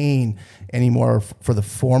nor pain anymore, for the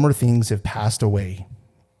former things have passed away.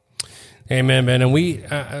 Amen, man. And we,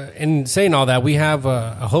 in saying all that, we have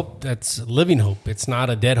a hope that's living hope. It's not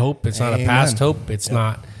a dead hope. It's not a past hope. It's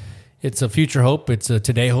not. It's a future hope. It's a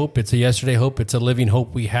today hope. It's a yesterday hope. It's a living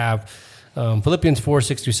hope we have. Philippians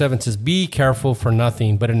 4:6-7 says, "Be careful for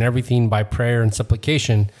nothing, but in everything by prayer and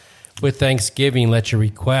supplication, with thanksgiving, let your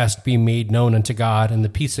request be made known unto God, and the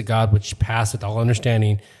peace of God, which passeth all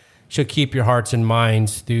understanding, shall keep your hearts and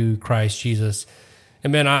minds through Christ Jesus."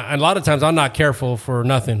 And man, a lot of times I'm not careful for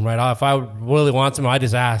nothing, right? If I really want something, I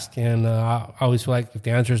just ask. And I always feel like if the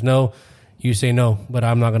answer is no, you say no, but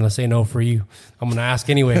I'm not going to say no for you. I'm going to ask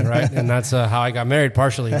anyway, right? And that's how I got married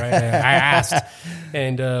partially, right? I asked.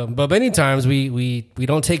 And but many times we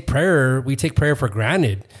don't take prayer. We take prayer for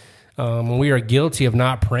granted. When we are guilty of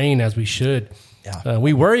not praying as we should. Yeah.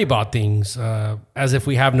 We worry about things as if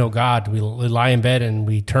we have no God. We lie in bed and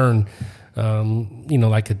we turn,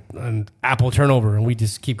 like an apple turnover, and we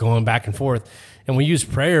just keep going back and forth. And we use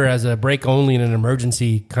prayer as a break only in an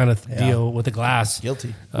emergency kind of deal with the glass.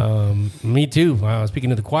 Guilty. Me too. I was speaking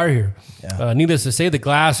to the choir here. Yeah. Needless to say, the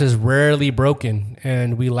glass is rarely broken,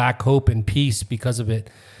 and we lack hope and peace because of it.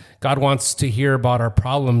 God wants to hear about our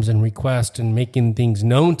problems and requests, and making things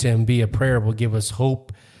known to him via prayer will give us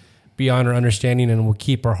hope beyond our understanding, and will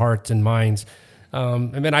keep our hearts and minds.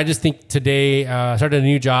 And then I just think today, I started a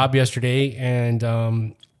new job yesterday,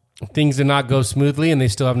 and things did not go smoothly, and they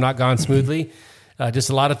still have not gone smoothly.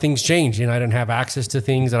 Just a lot of things changed, and I didn't have access to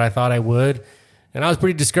things that I thought I would. And I was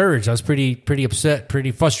pretty discouraged. I was pretty upset,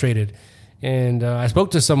 pretty frustrated. And I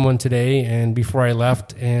spoke to someone today, and before I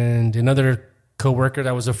left, and another coworker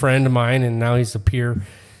that was a friend of mine, and now he's a peer,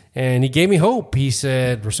 and he gave me hope. He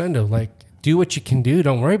said, "Rosendo, do what you can do.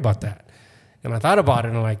 Don't worry about that." And I thought about it,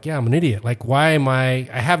 and I'm like, yeah, I'm an idiot. Why am I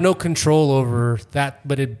have no control over that,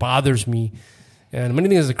 but it bothers me. And many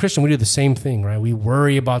things as a Christian, we do the same thing, right? We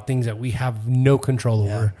worry about things that we have no control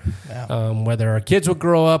over. Yeah. Whether our kids will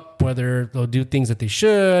grow up, whether they'll do things that they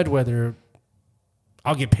should, whether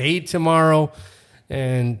I'll get paid tomorrow.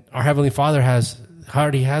 And our Heavenly Father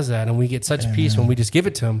already has that. And we get such peace when we just give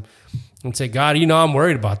it to him and say, "God, I'm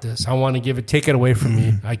worried about this. I want to take it away from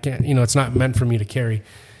me. I can't, it's not meant for me to carry."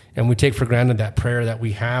 And we take for granted that prayer that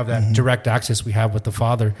we have, that direct access we have with the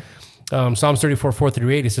Father. Psalms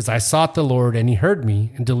 34:4-8, it says, "I sought the Lord, and he heard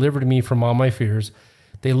me and delivered me from all my fears.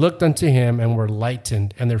 They looked unto him and were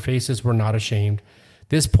lightened, and their faces were not ashamed.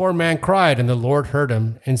 This poor man cried, and the Lord heard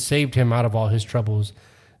him and saved him out of all his troubles.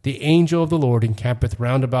 The angel of the Lord encampeth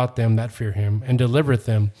round about them that fear him, and delivereth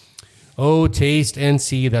them. Oh, taste and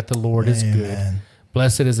see that the Lord is good.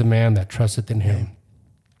 Blessed is the man that trusteth in him."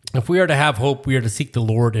 If we are to have hope, we are to seek the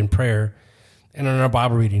Lord in prayer and in our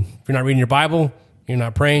Bible reading. If you're not reading your Bible, you're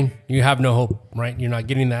not praying, you have no hope, right? You're not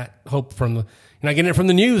getting that hope you're not getting it from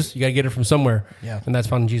the news. You got to get it from somewhere. Yeah. And that's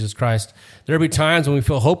found in Jesus Christ. There will be times when we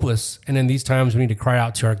feel hopeless. And in these times, we need to cry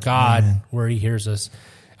out to our God where he hears us.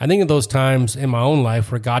 I think of those times in my own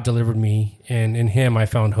life where God delivered me, and in him I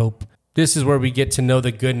found hope. This is where we get to know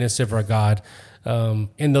the goodness of our God.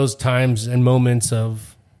 In those times and moments when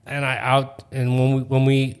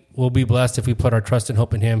we will be blessed if we put our trust and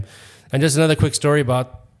hope in him. And just another quick story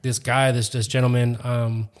about this guy, this gentleman,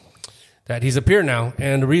 that he's a peer now.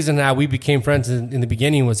 And the reason how we became friends in the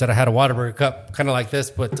beginning was that I had a Whataburger cup, kind of like this,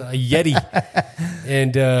 but a Yeti.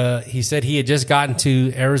 And he said he had just gotten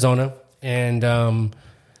to Arizona, and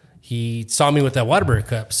he saw me with that Whataburger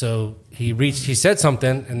cup. So he said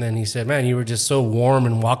something, and then he said, "Man, you were just so warm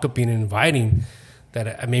and welcoming and inviting that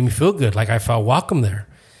it made me feel good. I felt welcome there."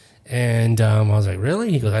 And I was like,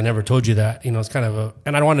 "Really?" He goes, "I never told you that." It's kind of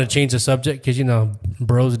and I wanted to change the subject because,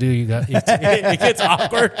 bros do. It gets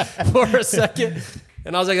awkward for a second.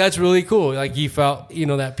 And I was like, "That's really cool." He felt,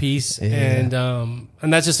 that peace. Yeah.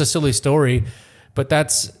 And that's just a silly story. But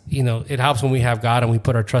that's, it helps when we have God and we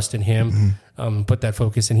put our trust in him, put that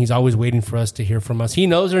focus. And he's always waiting for us to hear from us. He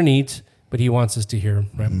knows our needs, but he wants us to hear him,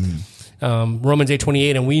 right? Romans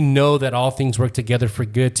 8:28, "And we know that all things work together for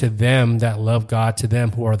good to them that love God, to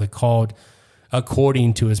them who are the called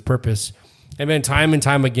according to his purpose." And then time and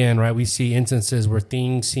time again, right, we see instances where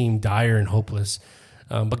things seem dire and hopeless.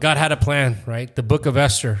 But God had a plan, right? The book of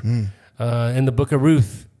Esther and the book of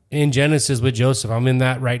Ruth in Genesis with Joseph. I'm in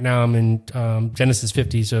that right now. I'm in Genesis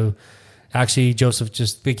 50. So actually Joseph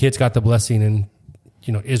the kids got the blessing, and,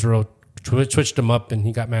 Israel switched him up and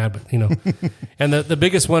he got mad, but and the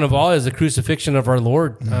biggest one of all is the crucifixion of our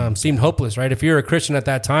Lord. Seemed hopeless, right? If you're a Christian at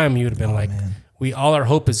that time, you would have been all our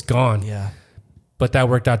hope is gone. Yeah. But that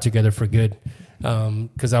worked out together for good.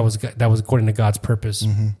 Because that was according to God's purpose.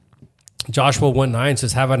 Joshua 1:9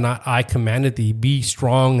 says, "Have I not I commanded thee, be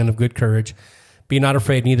strong and of good courage, be not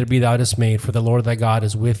afraid, neither be thou dismayed, for the Lord thy God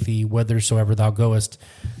is with thee whithersoever thou goest."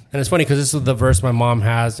 And it's funny because this is the verse my mom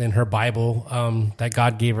has in her Bible that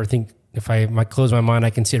God gave her. I think if I might close my mind, I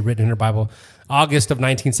can see it written in her Bible, August of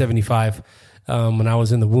 1975, when I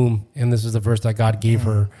was in the womb, and this is the verse that God gave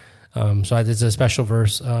her. So it's a special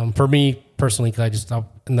verse for me personally,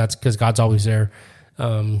 and that's because God's always there.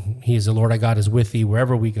 He is the Lord, our God is with thee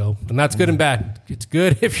wherever we go, and that's good and bad. It's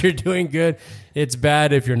good if you're doing good. It's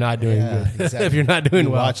bad if you're not doing good. Exactly. If you're not doing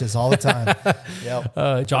well. Watch us all the time.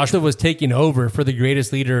 Yep. Joshua was taking over for the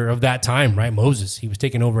greatest leader of that time, right? Moses. He was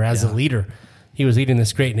taking over as a leader. He was leading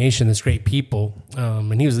this great nation, this great people,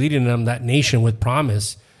 and he was leading them, that nation, with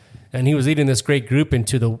promise. And he was leading this great group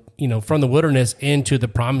into from the wilderness into the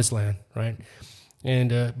promised land, right?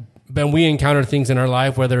 And Ben, we encounter things in our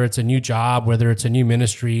life, whether it's a new job, whether it's a new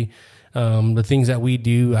ministry, the things that we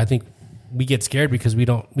do. I think we get scared because we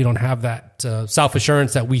don't have that self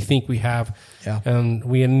assurance that we think we have. Yeah. And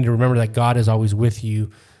we need to remember that God is always with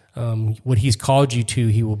you. What He's called you to,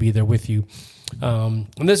 He will be there with you. And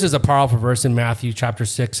this is a powerful verse in Matthew chapter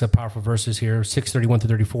 6. A powerful verses here,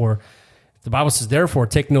 6:31-34. The Bible says, "Therefore,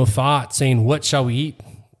 take no thought, saying, what shall we eat?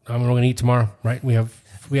 We're going to eat tomorrow, right? We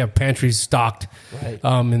have pantries stocked, right?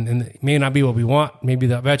 And it may not be what we want. Maybe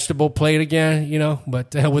the vegetable plate again,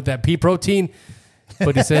 but with that pea protein."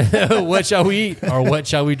 But he said, "What shall we eat, or what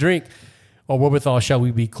shall we drink, or wherewithal shall we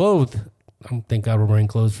be clothed?" Thank God we're wearing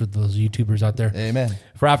clothes for those YouTubers out there. Amen.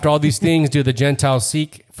 "For after all these things do the Gentiles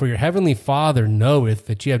seek, for your heavenly Father knoweth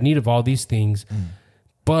that ye have need of all these things."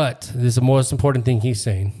 But this is the most important thing he's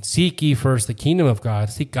saying. "Seek ye first the kingdom of God,"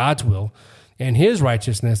 seek God's will, "and his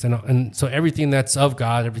righteousness." And so everything that's of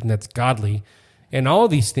God, everything that's godly, "and all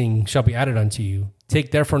these things shall be added unto you.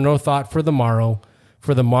 Take therefore no thought for the morrow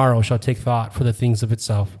shall take thought for the things of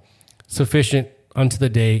itself. Sufficient unto the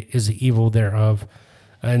day is the evil thereof."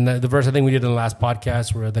 And the verse I think we did in the last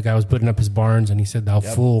podcast where the guy was putting up his barns and he said, "Thou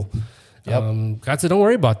fool." God said, don't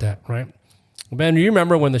worry about that, right? Ben, do you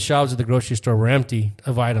remember when the shelves at the grocery store were empty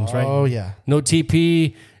of items, right? Oh, yeah. No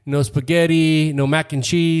TP, no spaghetti, no mac and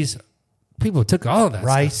cheese. People took all of that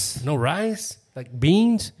rice. stuff. No rice, like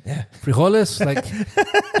beans, frijoles. Like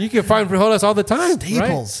you can find frijoles all the time.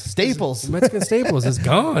 Staples. Mexican staples is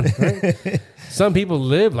gone, right? Some people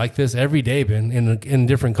live like this every day, Ben, in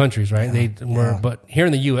different countries, right? But here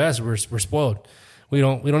in the U.S., we're spoiled. We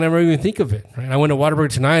don't ever even think of it. Right? I went to Whataburger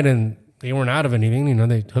tonight, and they weren't out of anything.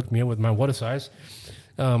 They hooked me up with my what a size.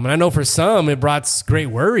 And I know for some, it brought great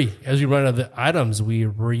worry as we run out of the items we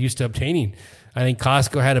were used to obtaining. I think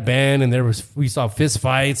Costco had a ban, and we saw fist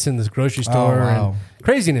fights in this grocery store and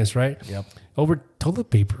craziness, right? Yep. Over toilet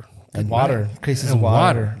paper. And water. Cases of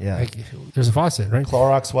water. Yeah. Like, there's a faucet, right?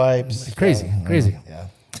 Clorox wipes. Crazy. Yeah.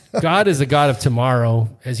 God is the God of tomorrow,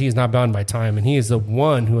 as He is not bound by time. And He is the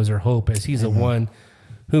one who is our hope, as He's the one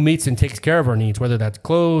who meets and takes care of our needs, whether that's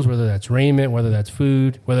clothes, whether that's raiment, whether that's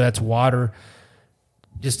food, whether that's water.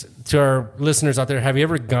 Just to our listeners out there, have you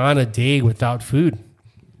ever gone a day without food?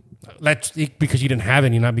 That's because you didn't have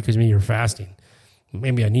any, not because maybe you're fasting.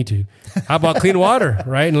 Maybe I need to. How about clean water,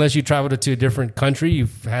 right? Unless you traveled to a different country,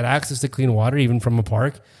 you've had access to clean water, even from a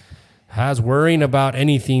park. Has worrying about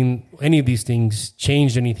any of these things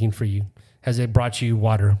changed anything for you? Has it brought you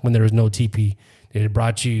water when there was no TP? Did it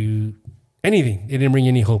brought you anything? It didn't bring you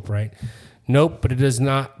any hope, right? Nope, but it does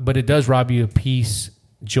not. But it does rob you of peace,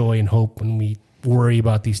 joy, and hope when we worry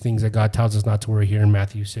about these things that God tells us not to worry here in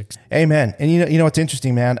Matthew 6. Amen. And you know what's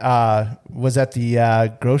interesting, man? Was at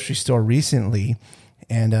the grocery store recently,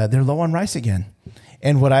 and they're low on rice again.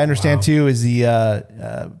 And what I understand too is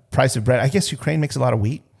the price of bread. I guess Ukraine makes a lot of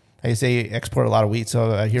wheat. I guess they export a lot of wheat.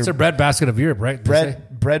 So I hear it's a bread basket of Europe, right?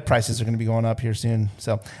 Bread prices are going to be going up here soon.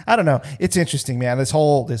 So I don't know. It's interesting, man. This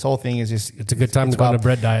whole thing is just it's a good time to go on a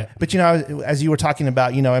bread diet. But as you were talking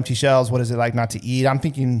about, empty shelves, what is it like not to eat? I'm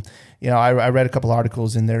thinking, I read a couple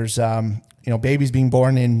articles, and there's babies being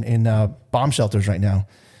born in bomb shelters right now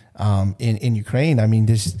in Ukraine. I mean,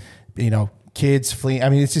 there's kids fleeing. I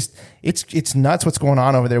mean, it's just it's nuts what's going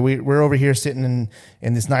on over there. We're over here sitting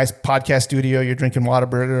in this nice podcast studio. You're drinking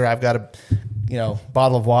Whataburger. I've got a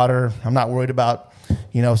bottle of water. I'm not worried about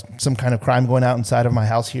some kind of crime going out inside of my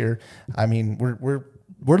house here. I mean,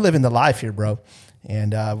 we're living the life here, bro.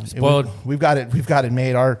 And we've got it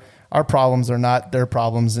made. Our problems are not their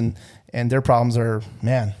problems, and their problems are,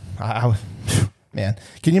 man. Man,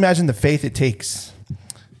 can you imagine the faith it takes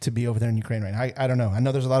to be over there in Ukraine right now? I don't know. I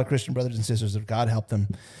know there's a lot of Christian brothers and sisters that God help them.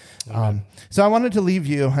 So I wanted to leave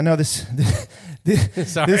you. I know this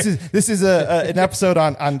is an episode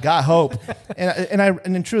on God hope,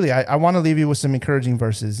 and truly I want to leave you with some encouraging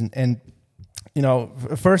verses. And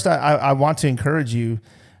first I want to encourage you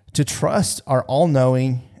to trust our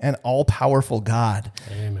all-knowing and all-powerful God.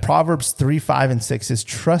 Amen. Proverbs 3:5-6 says,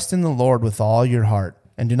 "Trust in the Lord with all your heart,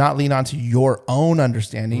 and do not lean onto your own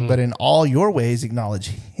understanding, but in all your ways acknowledge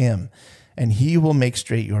Him, and He will make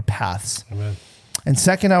straight your paths." Amen. And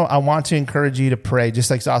second, I want to encourage you to pray.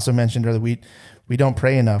 Just like Saso mentioned earlier, we don't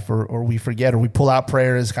pray enough, or we forget, or we pull out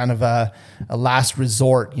prayer as kind of a last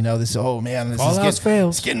resort. This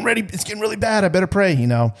it's getting ready. It's getting really bad. I better pray.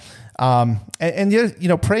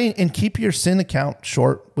 Pray and keep your sin account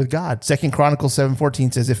short with God. 2 Chronicles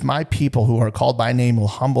 7:14 says, "If my people who are called by name will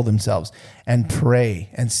humble themselves and pray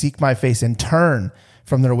and seek my face and turn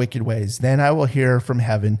from their wicked ways, then I will hear from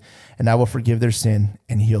heaven and I will forgive their sin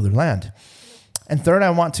and heal their land." And third, I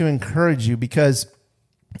want to encourage you, because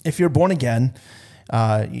if you're born again,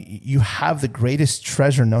 you have the greatest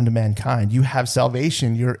treasure known to mankind. You have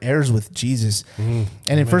salvation. You're heirs with Jesus. And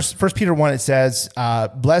in First Peter 1, it says,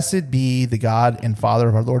 "Blessed be the God and Father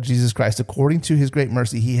of our Lord Jesus Christ. According to His great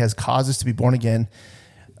mercy, He has caused us to be born again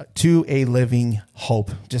to a living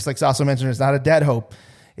hope." Just like Saso mentioned, it's not a dead hope.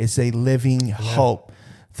 It's a living hope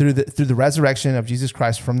through the resurrection of Jesus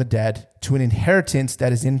Christ from the dead, to an inheritance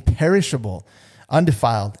that is imperishable,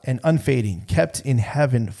 undefiled and unfading, kept in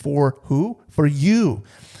heaven for who? For you,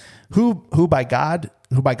 who by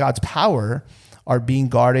God's power are being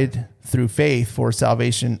guarded through faith for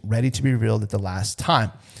salvation, ready to be revealed at the last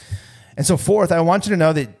time. And so fourth, I want you to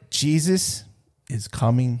know that Jesus is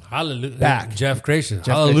coming back. Jeff Gracious.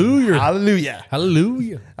 Hallelujah. Hallelujah.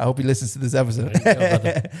 Hallelujah. I hope he listens to this episode.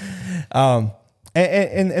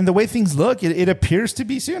 And the way things look, it appears to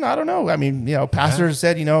be soon. I don't know. I mean, pastor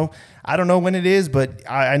said, I don't know when it is, but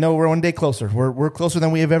I know we're one day closer. We're closer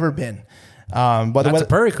than we have ever been. But that's a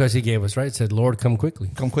prayer request he gave us, right? It said, "Lord, come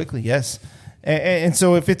quickly." Come quickly, yes. And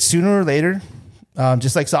so if it's sooner or later,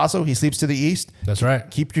 just like Saso, he sleeps to the east. That's right.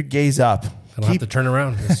 Keep your gaze up. I don't have to turn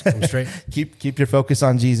around. Just come straight. keep your focus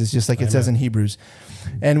on Jesus, just like it says in Hebrews.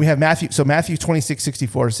 And we have Matthew. So Matthew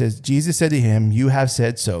 26:64 says, "Jesus said to him, 'You have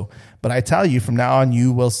said so. But I tell you, from now on,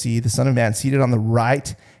 you will see the Son of Man seated on the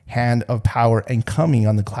right hand of power and coming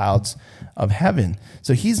on the clouds of heaven.'"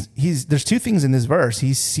 So there's two things in this verse.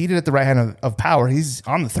 He's seated at the right hand of power. He's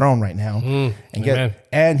on the throne right now,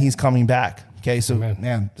 and he's coming back. Okay, so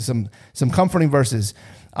man, some comforting verses.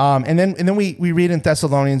 And then we read in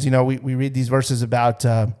Thessalonians. We read these verses about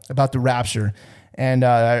the rapture, and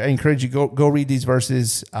I encourage you go read these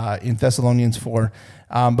verses in Thessalonians 4.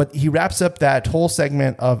 But he wraps up that whole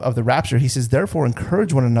segment of the rapture. He says, "Therefore,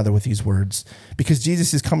 encourage one another with these words, because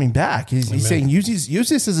Jesus is coming back." He's saying, use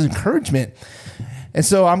this as encouragement. And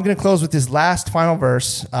so I'm going to close with this last final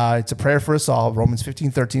verse. It's a prayer for us all. Romans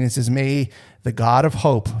 15:13. It says, "May the God of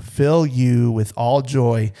hope fill you with all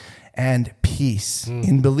joy and peace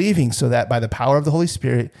in believing, so that by the power of the Holy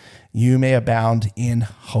Spirit, you may abound in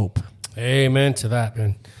hope." Amen to that,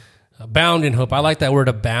 man. Abound in hope. I like that word,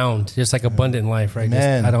 abound, just like abundant life, right?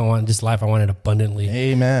 I don't want just life. I want it abundantly.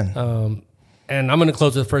 Amen. And I'm going to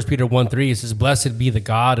close with 1 Peter 1:3. It says, "Blessed be the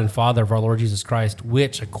God and Father of our Lord Jesus Christ,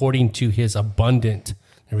 which according to His abundant,"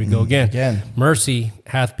 there we go again, "mercy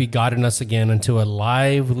hath begotten us again unto a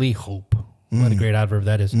lively hope." What a great adverb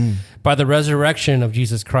that is. "By the resurrection of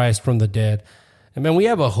Jesus Christ from the dead." And man, we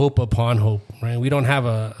have a hope upon hope, right? We have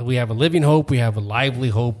a living hope. We have a lively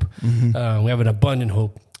hope. We have an abundant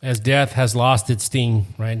hope. As death has lost its sting,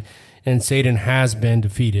 right? And Satan has been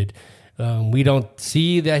defeated. We don't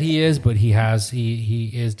see that he is, but he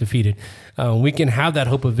is defeated. We can have that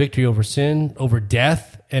hope of victory over sin, over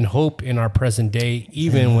death, and hope in our present day,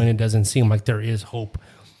 even when it doesn't seem like there is hope.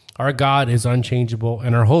 Our God is unchangeable,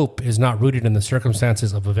 and our hope is not rooted in the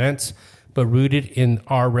circumstances of events, but rooted in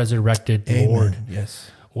our resurrected Lord.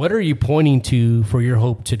 Yes. What are you pointing to for your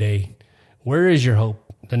hope today? Where is your hope?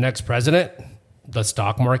 The next president? The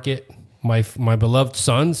stock market? My beloved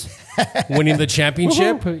Suns winning the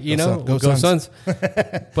championship? Go Suns.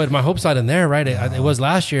 But my hope's not in there, right? It was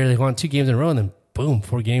last year. They won 2 games in a row, and then boom,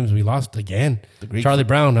 4 games, we lost again. Charlie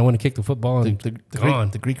Brown, I want to kick the football and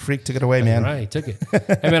the Greek freak took it away, man. Right, took it.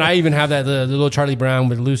 I mean, I even have that the little Charlie Brown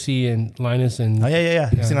with Lucy and Linus and Seen on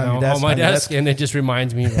your desk, on my desk, and it just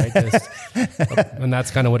reminds me, right? And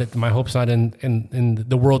that's kind of what my hope's not in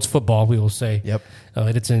the world's football. We will say, yep,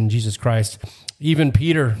 it's in Jesus Christ. Even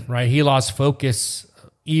Peter, right? He lost focus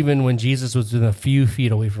even when Jesus was within a few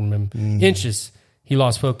feet away from him, inches. He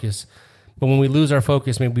lost focus. But when we lose our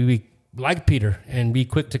focus, maybe we, like Peter, and be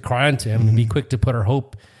quick to cry unto him and be quick to put our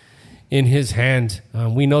hope in his hand.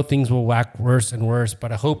 We know things will whack worse and worse,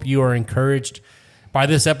 but I hope you are encouraged by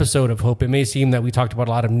this episode of Hope. It may seem that we talked about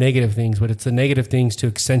a lot of negative things, but it's the negative things to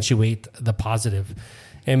accentuate the positive.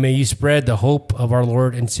 And may you spread the hope of our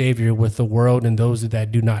Lord and Savior with the world and those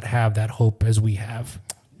that do not have that hope as we have.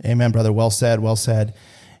 Amen, brother. Well said. Well said.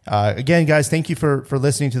 Again, guys, thank you for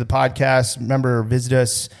listening to the podcast. Remember, visit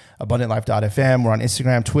us, abundantlife.fm. We're on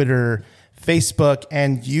Instagram, Twitter, Facebook,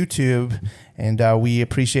 and YouTube. And we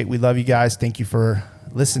love you guys. Thank you for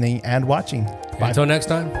listening and watching. Bye. Until next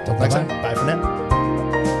time. Bye for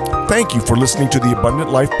now. Thank you for listening to the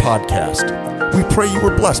Abundant Life Podcast. We pray you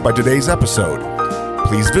were blessed by today's episode.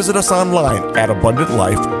 Please visit us online at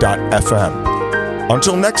abundantlife.fm.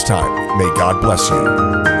 Until next time, may God bless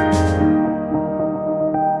you.